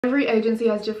Every agency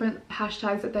has different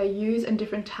hashtags that they use and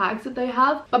different tags that they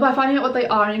have, but by finding out what they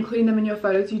are and including them in your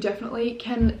photos, you definitely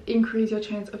can increase your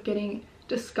chance of getting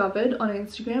discovered on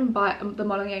Instagram by the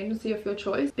modeling agency of your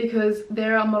choice, because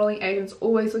there are modeling agents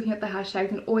always looking at the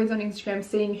hashtags and always on Instagram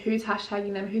seeing who's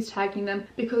hashtagging them, who's tagging them,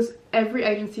 because every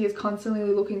agency is constantly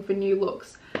looking for new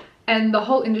looks. And the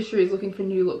whole industry is looking for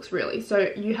new looks really,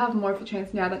 so you have more of a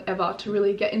chance now than ever to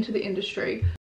really get into the industry.